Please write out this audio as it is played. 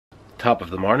Top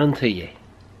of the morning to you.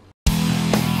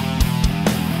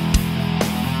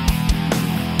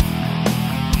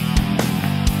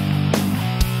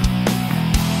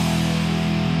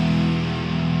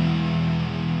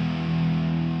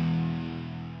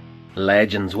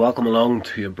 Legends, welcome along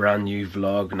to a brand new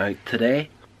vlog. Now today,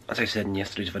 as I said in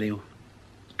yesterday's video,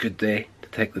 good day to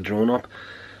take the drone up.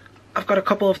 I've got a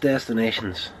couple of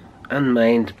destinations in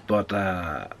mind, but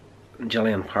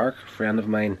Gillian Park, a friend of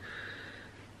mine,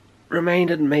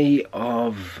 reminded me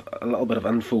of a little bit of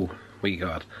info we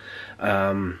got.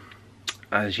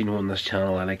 As you know, on this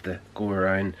channel I like to go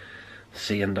around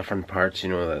seeing different parts,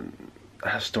 you know, the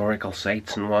historical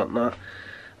sites and whatnot,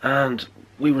 and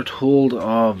we were told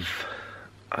of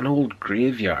an old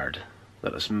graveyard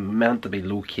that is meant to be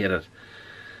located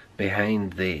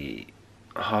behind the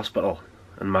hospital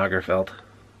in Magherafelt,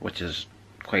 which is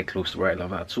quite close to where I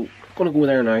live at. So I'm going to go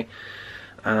there now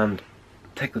and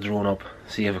take the drone up,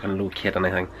 see if I can locate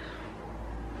anything.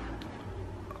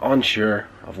 Unsure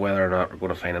of whether or not we're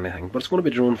going to find anything, but it's going to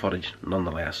be drone footage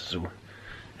nonetheless, so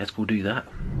let's go do that.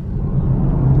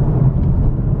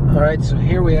 Alright, so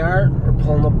here we are, we're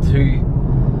pulling up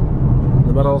to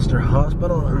the Mid Ulster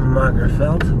Hospital in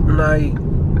Magherafelt. Now,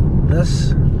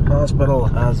 this hospital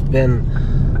has been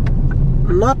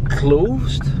not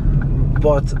closed,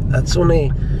 but it's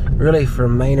only really for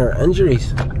minor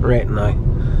injuries right now,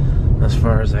 as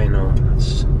far as I know.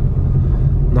 It's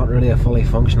not really a fully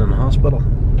functioning hospital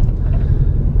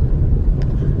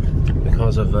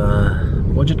because of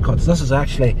budget cuts. This is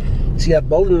actually, see that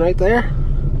building right there?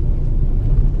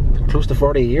 Close to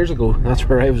 40 years ago, that's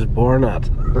where I was born at.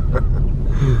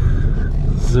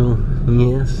 So,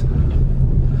 yes.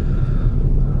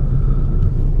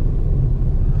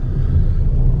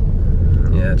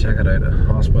 Yeah, check it out, the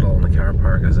hospital and the car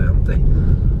park is empty.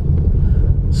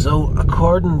 So,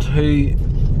 according to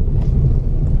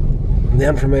the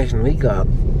information we got,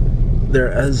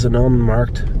 there is an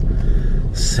unmarked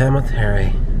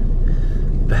cemetery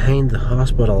behind the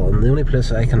hospital, and the only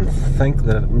place I can think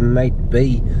that it might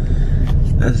be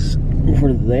is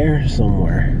over there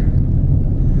somewhere.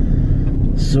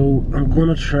 So I'm going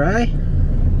to try,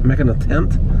 make an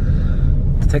attempt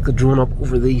to take the drone up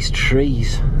over these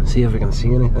trees, see if I can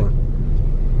see anything.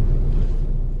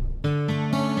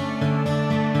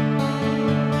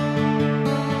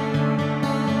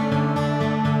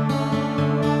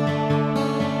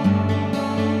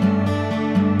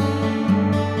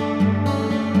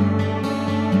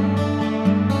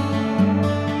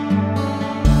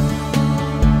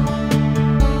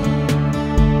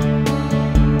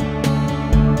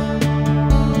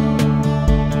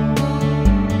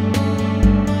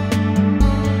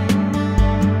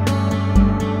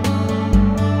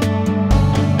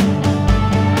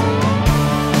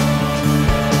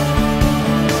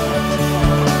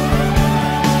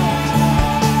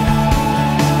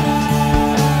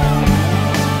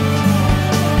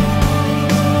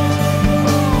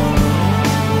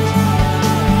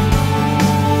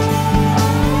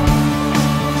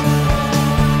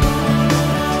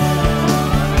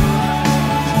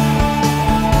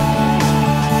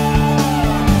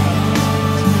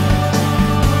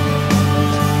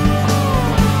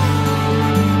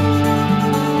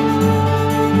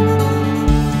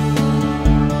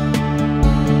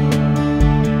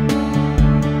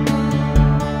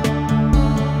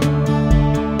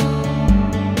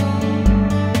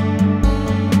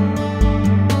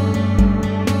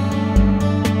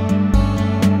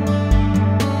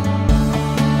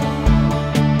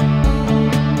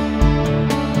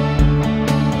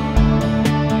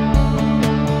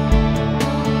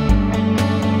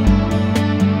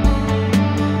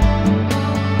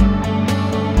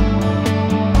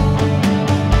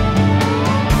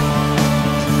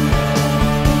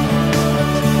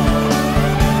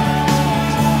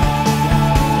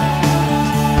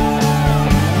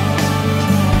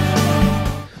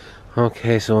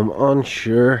 Okay, so I'm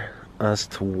unsure as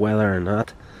to whether or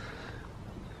not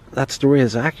that story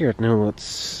is accurate. No, the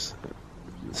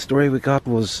story we got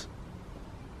was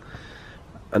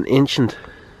an ancient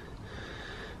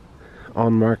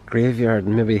unmarked graveyard,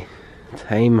 and maybe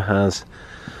time has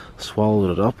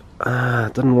swallowed it up.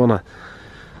 I didn't want to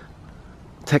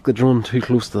take the drone too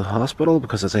close to the hospital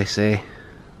because, as I say,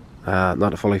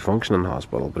 not a fully functioning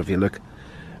hospital, but if you look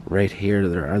right here,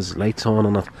 there is lights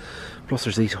on it. Plus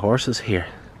there's these horses here,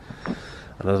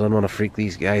 and I don't want to freak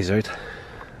these guys out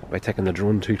by taking the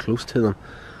drone too close to them.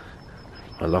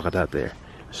 Oh, look at that there,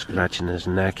 scratching his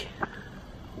neck.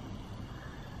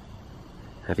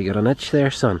 Have you got an itch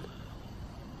there, son?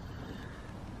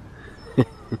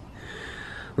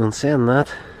 And saying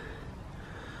that,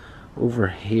 over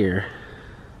here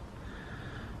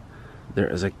there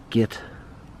is a gate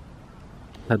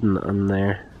hidden in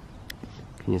there.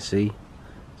 Can you see?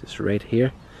 Just right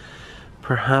here.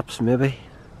 Perhaps, maybe,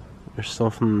 there's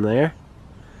something there.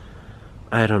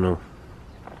 I don't know.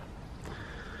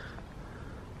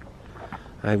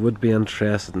 I would be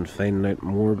interested in finding out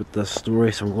more about this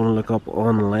story, so I'm going to look up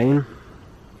online,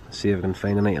 see if I can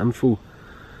find any info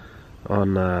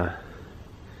on an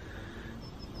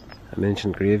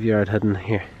ancient graveyard hidden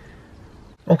here.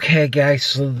 Okay guys,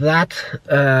 so that,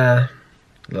 a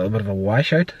little bit of a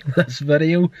washout, this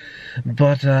video,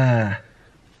 but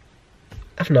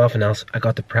if nothing else, I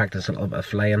got to practice a little bit of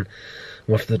flying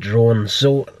with the drone.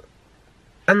 So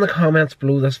in the comments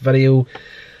below this video,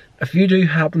 if you do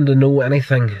happen to know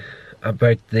anything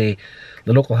about the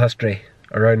local history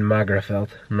around Magherafelt,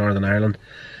 Northern Ireland,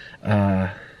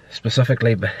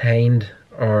 specifically behind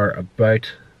or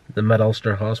about the Mid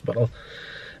Ulster Hospital,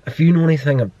 if you know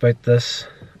anything about this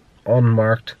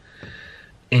unmarked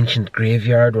ancient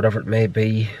graveyard, whatever it may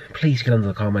be, please get into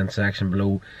the comment section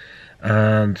below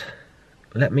and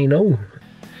let me know.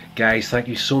 Guys, thank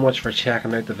you so much for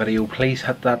checking out the video. Please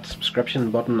hit that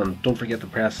subscription button and don't forget to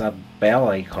press that bell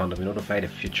icon to be notified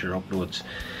of future uploads.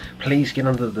 Please get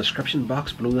into the description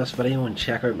box below this video and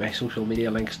check out my social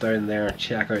media links down there and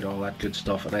check out all that good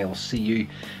stuff, and I will see you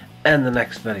in the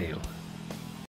next video.